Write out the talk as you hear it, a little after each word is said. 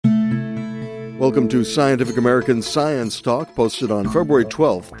Welcome to Scientific American Science Talk, posted on February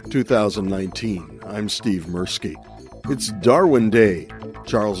 12th, 2019. I'm Steve Mirsky. It's Darwin Day.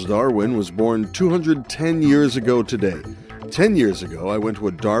 Charles Darwin was born 210 years ago today. 10 years ago, I went to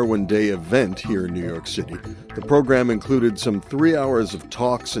a Darwin Day event here in New York City. The program included some 3 hours of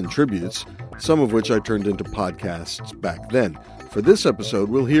talks and tributes, some of which I turned into podcasts back then. For this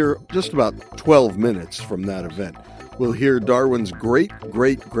episode, we'll hear just about 12 minutes from that event. We'll hear Darwin's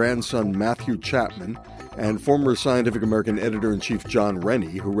great-great-grandson Matthew Chapman and former Scientific American editor-in-chief John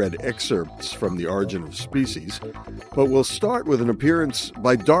Rennie, who read excerpts from The Origin of Species. But we'll start with an appearance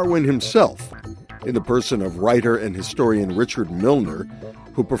by Darwin himself, in the person of writer and historian Richard Milner,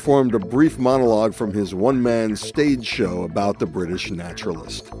 who performed a brief monologue from his one-man stage show about the British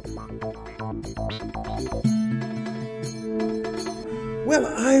naturalist. Well,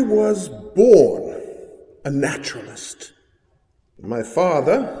 I was born a naturalist. My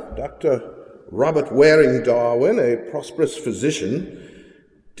father, Dr. Robert Waring Darwin, a prosperous physician,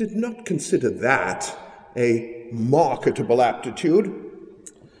 did not consider that a marketable aptitude.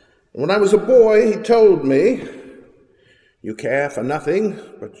 When I was a boy, he told me, "You care for nothing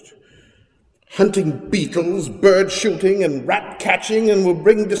but hunting beetles, bird shooting, and rat catching, and will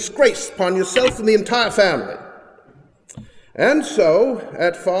bring disgrace upon yourself and the entire family." And so,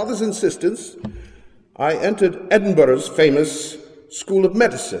 at father's insistence, I entered Edinburgh's famous School of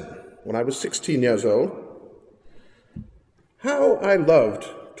Medicine when I was 16 years old. How I loved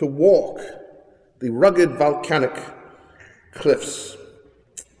to walk the rugged volcanic cliffs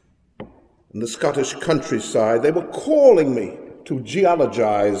in the Scottish countryside. They were calling me to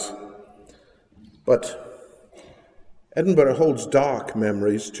geologize. But Edinburgh holds dark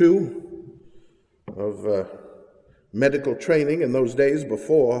memories, too, of medical training in those days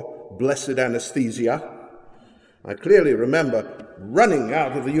before blessed anesthesia. I clearly remember running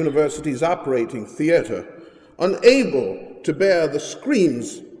out of the university's operating theater, unable to bear the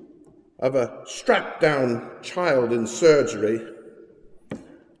screams of a strapped-down child in surgery.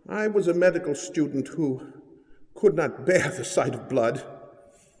 I was a medical student who could not bear the sight of blood,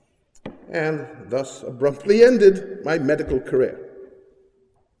 and thus abruptly ended my medical career.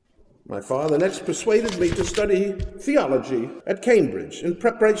 My father next persuaded me to study theology at Cambridge in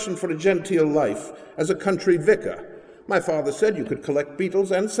preparation for a genteel life as a country vicar. My father said you could collect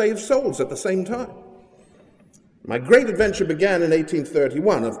beetles and save souls at the same time. My great adventure began in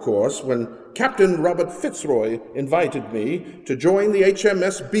 1831, of course, when Captain Robert Fitzroy invited me to join the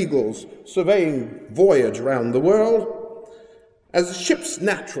HMS Beagle's surveying voyage around the world as a ship's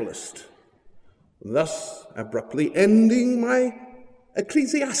naturalist, thus abruptly ending my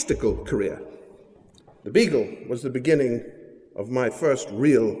ecclesiastical career. The Beagle was the beginning of my first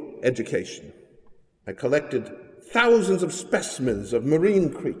real education. I collected thousands of specimens of marine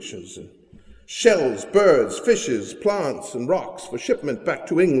creatures, and shells, birds, fishes, plants, and rocks for shipment back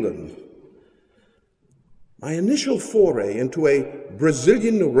to England. My initial foray into a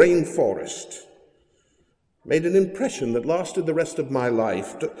Brazilian rainforest made an impression that lasted the rest of my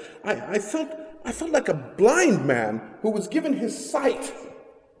life. I felt like a blind man who was given his sight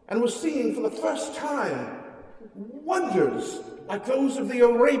and was seeing for the first time wonders like those of the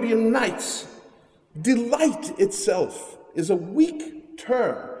Arabian Nights. Delight itself is a weak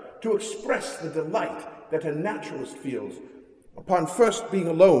term to express the delight that a naturalist feels upon first being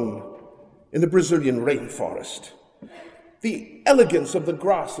alone in the Brazilian rainforest. The elegance of the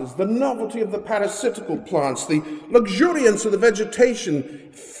grasses, the novelty of the parasitical plants, the luxuriance of the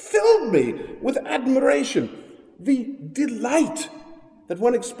vegetation filled me with admiration. The delight that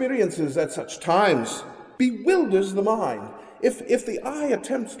one experiences at such times bewilders the mind. If the eye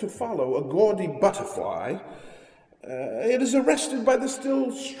attempts to follow a gaudy butterfly, it is arrested by the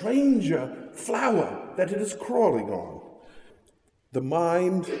still stranger flower that it is crawling on. The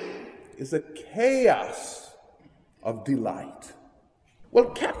mind is a chaos of delight. Well,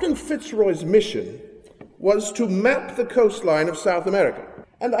 Captain Fitzroy's mission was to map the coastline of South America.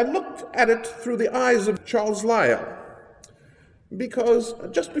 And I looked at it through the eyes of Charles Lyell, because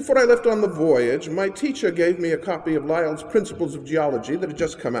just before I left on the voyage, my teacher gave me a copy of Lyell's Principles of Geology that had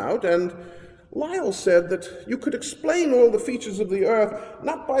just come out, and Lyell said that you could explain all the features of the earth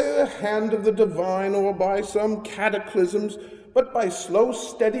not by the hand of the divine or by some cataclysms, but by slow,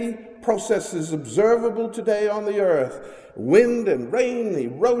 steady processes observable today on the earth. Wind and rain,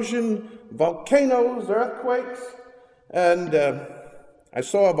 erosion, volcanoes, earthquakes, and I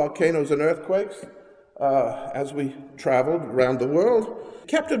saw volcanoes and earthquakes as we traveled around the world.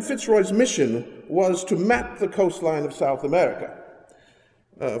 Captain Fitzroy's mission was to map the coastline of South America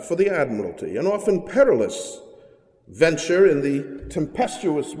for the Admiralty, an often perilous venture in the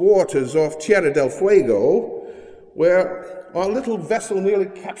tempestuous waters off Tierra del Fuego, where our little vessel nearly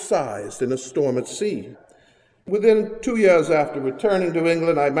capsized in a storm at sea. Within 2 years after returning to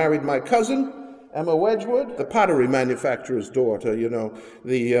England, I married my cousin, Emma Wedgwood, the pottery manufacturer's daughter. You know,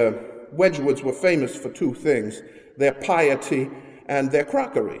 the Wedgwoods were famous for two things: their piety and their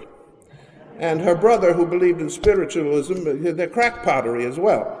crockery. And her brother, who believed in spiritualism, their crack pottery as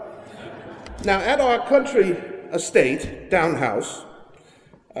well. Now, at our country estate, Down House,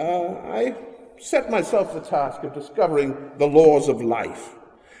 I set myself the task of discovering the laws of life.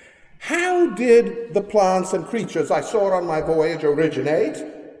 How did the plants and creatures I saw on my voyage originate,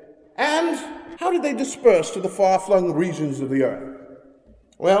 and how did they disperse to the far-flung regions of the earth?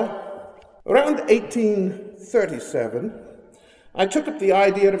 Well, around 1837, I took up the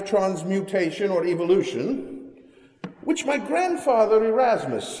idea of transmutation or evolution, which my grandfather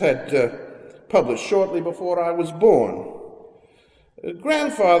Erasmus had published shortly before I was born.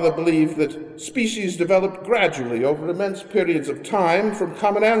 Grandfather believed that species developed gradually over immense periods of time from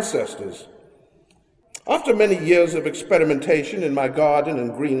common ancestors. After many years of experimentation in my garden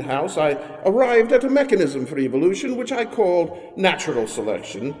and greenhouse, I arrived at a mechanism for evolution which I called natural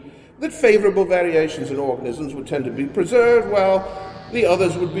selection, that favorable variations in organisms would tend to be preserved while the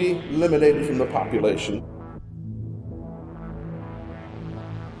others would be eliminated from the population.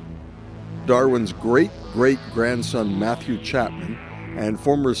 Darwin's great-great-grandson Matthew Chapman and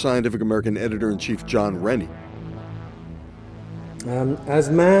former Scientific American editor-in-chief John Rennie. As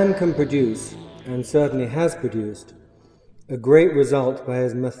man can produce, and certainly has produced, a great result by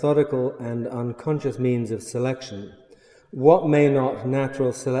his methodical and unconscious means of selection, what may not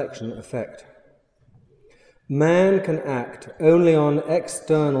natural selection effect? Man can act only on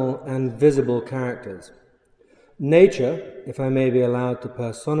external and visible characters. Nature, if I may be allowed to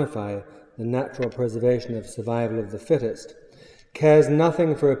personify the natural preservation of survival of the fittest, cares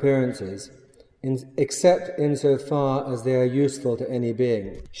nothing for appearances, except insofar as they are useful to any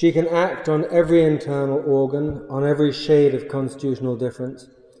being. She can act on every internal organ, on every shade of constitutional difference,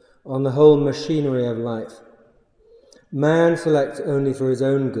 on the whole machinery of life. Man selects only for his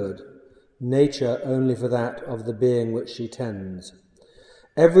own good, nature only for that of the being which she tends.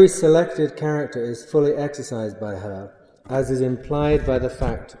 Every selected character is fully exercised by her, as is implied by the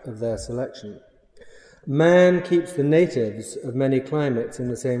fact of their selection. Man keeps the natives of many climates in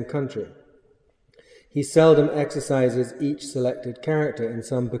the same country. He seldom exercises each selected character in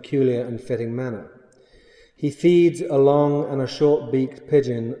some peculiar and fitting manner. He feeds a long and a short-beaked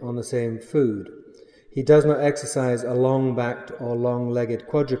pigeon on the same food. He does not exercise a long-backed or long-legged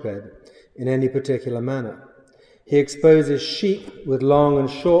quadruped in any particular manner. He exposes sheep with long and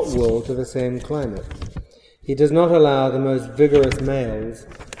short wool to the same climate. He does not allow the most vigorous males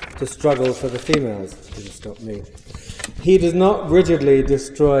to struggle for the females. Didn't stop me. He does not rigidly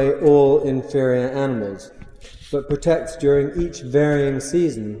destroy all inferior animals, but protects during each varying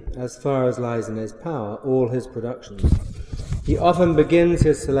season, as far as lies in his power, all his productions. He often begins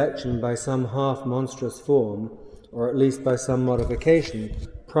his selection by some half-monstrous form, or at least by some modification,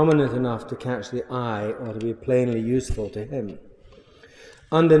 prominent enough to catch the eye or to be plainly useful to him.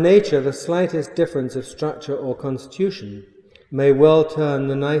 Under nature, the slightest difference of structure or constitution may well turn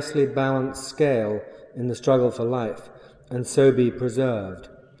the nicely balanced scale in the struggle for life, and so be preserved.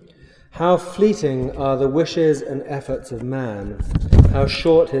 How fleeting are the wishes and efforts of man, how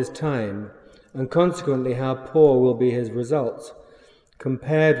short his time, and consequently how poor will be his results,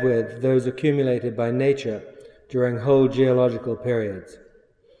 compared with those accumulated by nature during whole geological periods.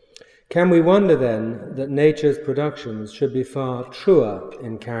 Can we wonder, then, that nature's productions should be far truer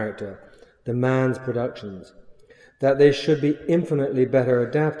in character than man's productions, that they should be infinitely better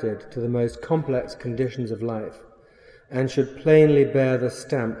adapted to the most complex conditions of life, and should plainly bear the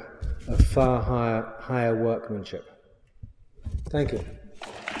stamp of far higher workmanship? Thank you.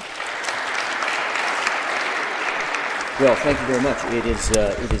 Well, thank you very much. It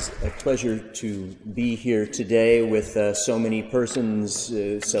is a pleasure to be here today with so many persons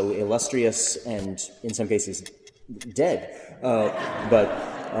so illustrious and, in some cases, dead.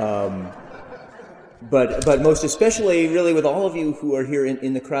 But most especially, really, with all of you who are here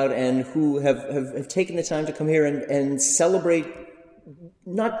in the crowd and who have taken the time to come here and celebrate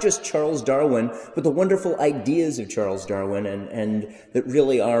not just Charles Darwin, but the wonderful ideas of Charles Darwin, and that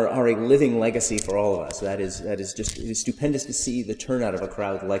really are a living legacy for all of us. That is just, it is stupendous to see the turnout of a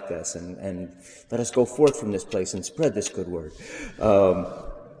crowd like this, and let us go forth from this place and spread this good word.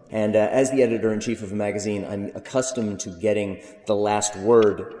 And as the editor-in-chief of a magazine, I'm accustomed to getting the last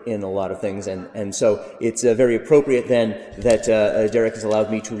word in a lot of things, and so it's very appropriate then that Derek has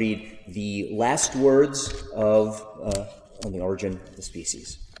allowed me to read the last words of On the Origin of the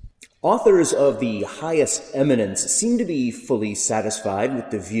Species. Authors of the highest eminence seem to be fully satisfied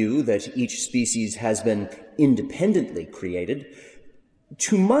with the view that each species has been independently created.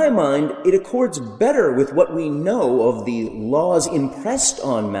 To my mind, it accords better with what we know of the laws impressed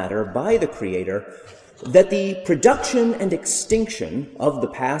on matter by the Creator, that the production and extinction of the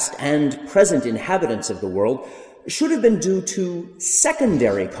past and present inhabitants of the world should have been due to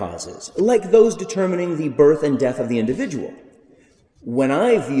secondary causes, like those determining the birth and death of the individual. When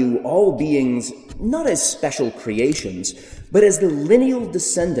I view all beings not as special creations, but as the lineal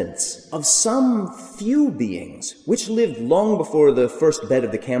descendants of some few beings which lived long before the first bed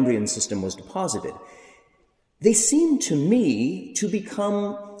of the Cambrian system was deposited, they seem to me to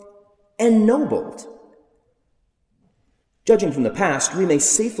become ennobled. Judging from the past, we may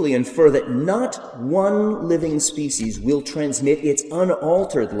safely infer that not one living species will transmit its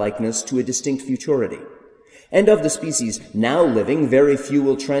unaltered likeness to a distinct futurity. And of the species now living, very few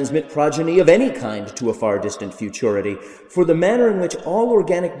will transmit progeny of any kind to a far distant futurity, for the manner in which all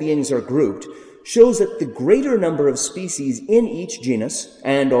organic beings are grouped shows that the greater number of species in each genus,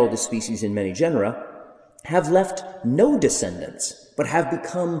 and all the species in many genera, have left no descendants, but have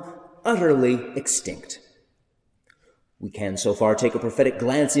become utterly extinct. We can so far take a prophetic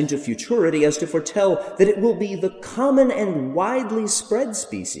glance into futurity as to foretell that it will be the common and widely spread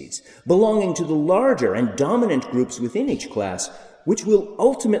species, belonging to the larger and dominant groups within each class, which will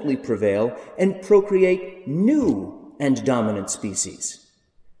ultimately prevail and procreate new and dominant species.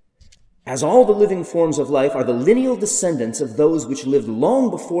 As all the living forms of life are the lineal descendants of those which lived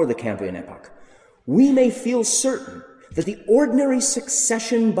long before the Cambrian epoch, we may feel certain that the ordinary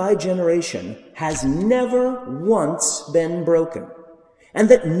succession by generation has never once been broken, and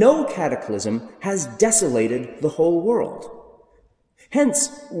that no cataclysm has desolated the whole world. Hence,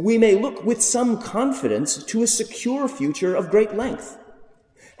 we may look with some confidence to a secure future of great length.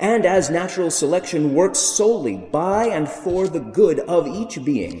 And as natural selection works solely by and for the good of each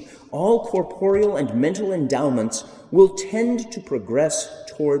being, all corporeal and mental endowments will tend to progress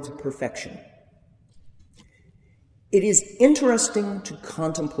towards perfection. It is interesting to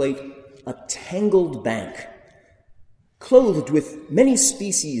contemplate a tangled bank, clothed with many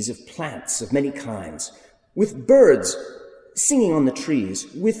species of plants of many kinds, with birds singing on the trees,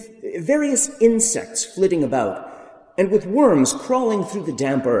 with various insects flitting about, and with worms crawling through the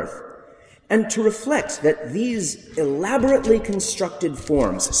damp earth, and to reflect that these elaborately constructed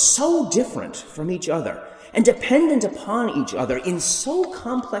forms, so different from each other, and dependent upon each other in so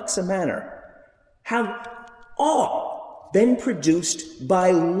complex a manner, have all been produced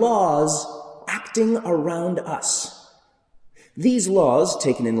by laws acting around us. These laws,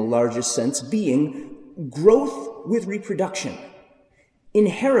 taken in the largest sense, being growth with reproduction,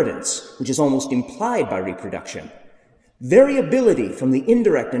 inheritance, which is almost implied by reproduction, variability from the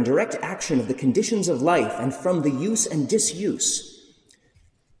indirect and direct action of the conditions of life and from the use and disuse,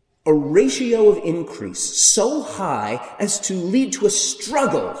 a ratio of increase so high as to lead to a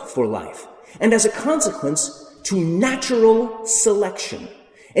struggle for life, and as a consequence, to natural selection,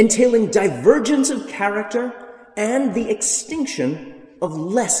 entailing divergence of character and the extinction of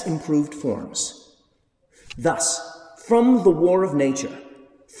less improved forms. Thus, from the war of nature,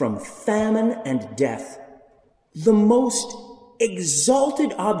 from famine and death, the most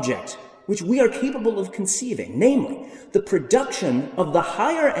exalted object which we are capable of conceiving, namely, the production of the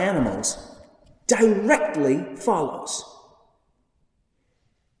higher animals, directly follows.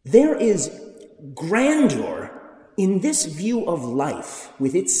 There is grandeur in this view of life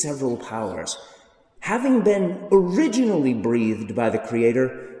with its several powers, having been originally breathed by the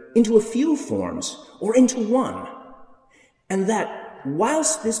Creator into a few forms or into one, and that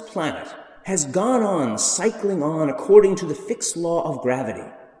whilst this planet has gone on cycling on according to the fixed law of gravity,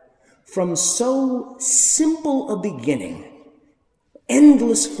 from so simple a beginning,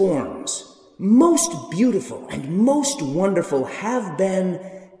 endless forms, most beautiful and most wonderful, have been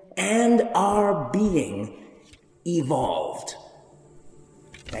and are being evolved.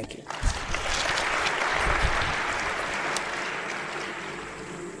 Thank you.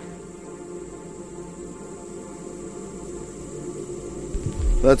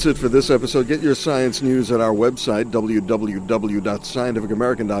 That's it for this episode. Get your science news at our website,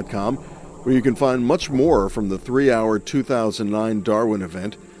 www.scientificamerican.com, where you can find much more from the 3-hour 2009 Darwin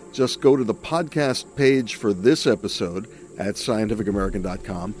event. Just go to the podcast page for this episode at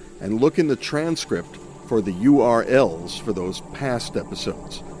scientificamerican.com and look in the transcript for the URLs for those past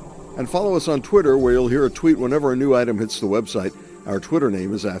episodes. And follow us on Twitter, where you'll hear a tweet whenever a new item hits the website. Our Twitter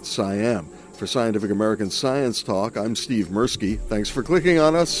name is @SciAm. For Scientific American Science Talk, I'm Steve Mirsky. Thanks for clicking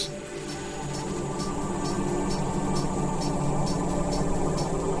on us.